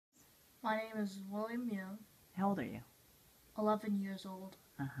My name is William Yu, How old are you? 11 years old.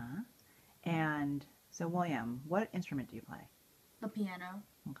 Uh-huh. And so, William, what instrument do you play? The piano.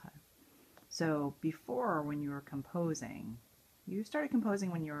 Okay. So, before, when you were composing, you started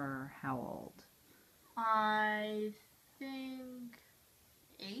composing when you were how old? I think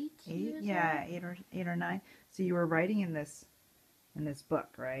 8 Eight? years Yeah, old? 8 or 9. So you were writing in this book,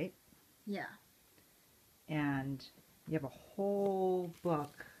 right? Yeah. And you have a whole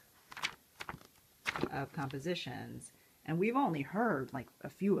book of compositions, and we've only heard like a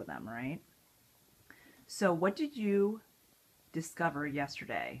few of them, right? So what did you discover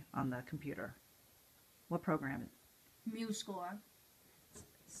yesterday on the computer? What program? Musescore.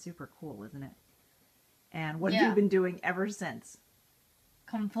 Super cool, isn't it? And what have you Yeah. been doing ever since?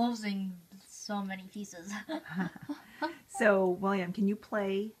 Composing so many pieces. So, William, can you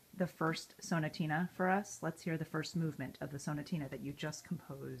play the first sonatina for us? Let's hear the first movement of the sonatina that you just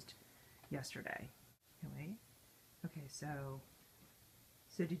composed yesterday. Okay, wait. Okay, so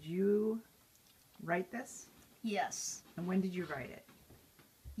did you write this? Yes. And when did you write it?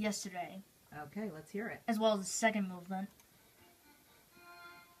 Yesterday. Okay, let's hear it. As well as the second movement.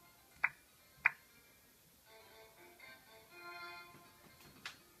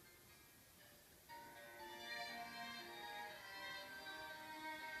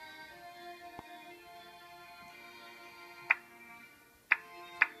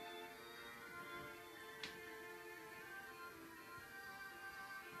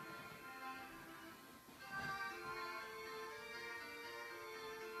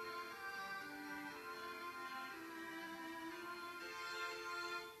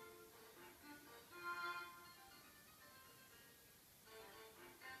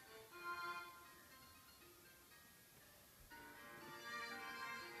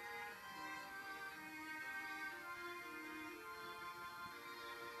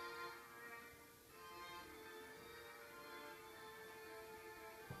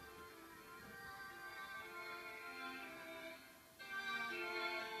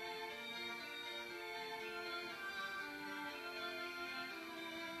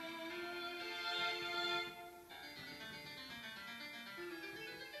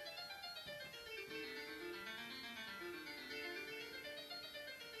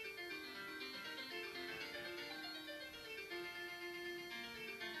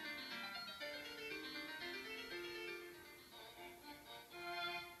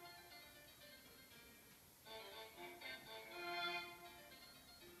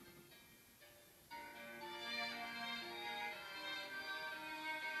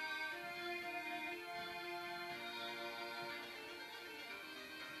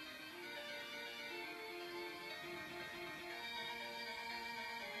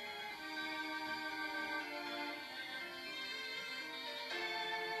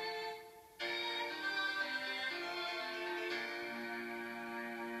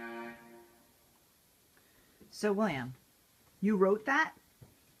 So, William, you wrote that?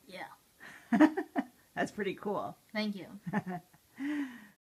 Yeah. That's pretty cool. Thank you.